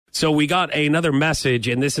So we got another message,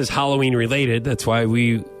 and this is Halloween related. That's why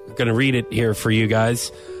we're going to read it here for you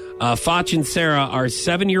guys. Foch and Sarah, our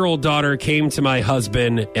 7-year-old daughter came to my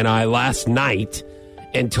husband and I last night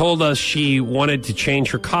and told us she wanted to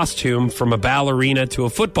change her costume from a ballerina to a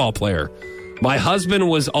football player. My husband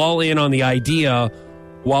was all in on the idea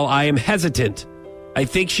while I am hesitant. I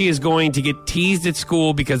think she is going to get teased at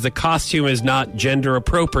school because the costume is not gender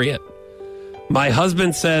appropriate. My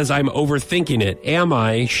husband says I'm overthinking it. Am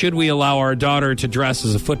I? Should we allow our daughter to dress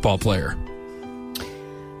as a football player?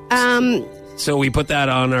 So we put that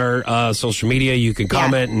on our social media. You can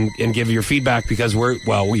comment and give your feedback because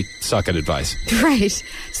we suck at advice. Right.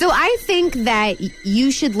 So I think that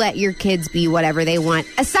you should let your kids be whatever they want.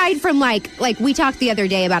 Aside from like we talked the other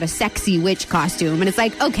day about a sexy witch costume, and it's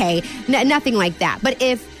like, okay, nothing like that. But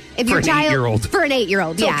if your child for an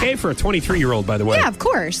 8-year-old, it's okay for a 23-year-old, by the way. Yeah, of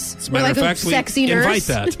course. As a matter of fact, sexy we nurse.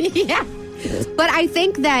 invite that. Yeah. But I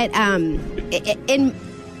think that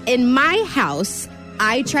in my house,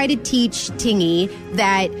 I try to teach Tingy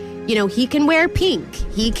that, he can wear pink.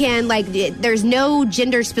 He can, there's no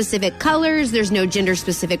gender-specific colors. There's no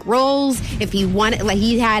gender-specific roles. If he wanted,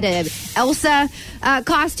 he had a Elsa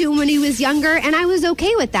costume when he was younger, and I was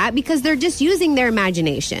okay with that because they're just using their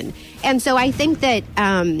imagination. And so I think that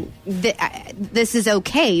this is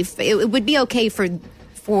okay. It would be okay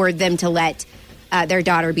for them to let their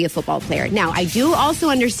daughter be a football player. Now, I do also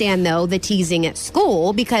understand, though, the teasing at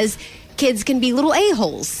school because kids can be little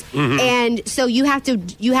a-holes. Mm-hmm. And so you have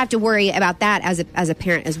to worry about that as a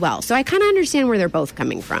parent as well. So I kind of understand where they're both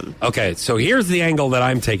coming from. Okay, so here's the angle that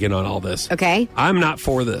I'm taking on all this. Okay. I'm not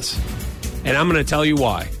for this. And I'm going to tell you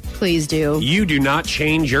why. Please do. You do not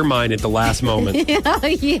change your mind at the last moment.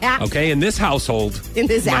 Yeah. Okay, in this household,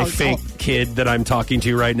 my fake kid that I'm talking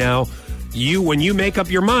to right now, when you make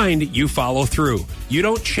up your mind, you follow through. You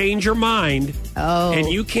don't change your mind. Oh. And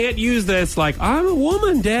you can't use this like, I'm a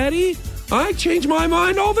woman, Daddy. I change my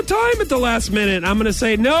mind all the time at the last minute. I'm going to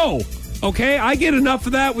say no. Okay, I get enough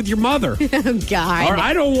of that with your mother. God. Or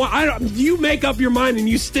I don't. You make up your mind and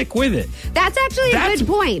you stick with it. That's actually a good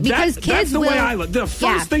point because kids that's the way I look. The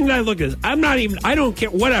first thing that I look at is I don't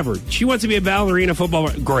care. Whatever. She wants to be a ballerina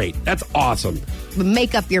footballer. Great. That's awesome. But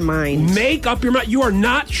make up your mind. Make up your mind. You are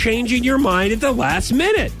not changing your mind at the last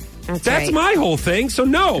minute. That's right. My whole thing. So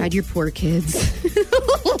no. God, your poor kids.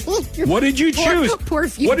 What did you choose? Poor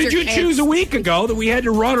future What did you kids. choose a week ago that we had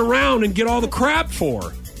to run around and get all the crap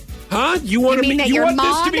for? Huh? You want that your want mom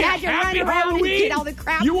this to be a had to happy run around Halloween? and get all the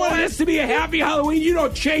crap you want for? this to be a happy Halloween? You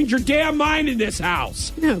don't change your damn mind in this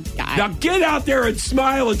house. Oh, God. Now get out there and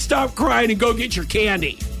smile and stop crying and go get your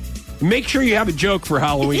candy. Make sure you have a joke for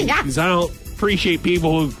Halloween because I don't appreciate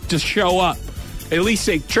people who just show up. At least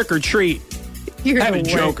say trick or treat. Have a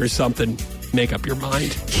joke or something. Make up your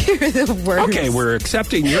mind. You're the worst. Okay, we're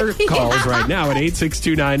accepting your calls right now at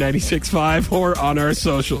 862-9965 or on our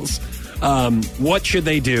socials. What should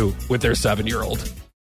they do with their 7-year-old?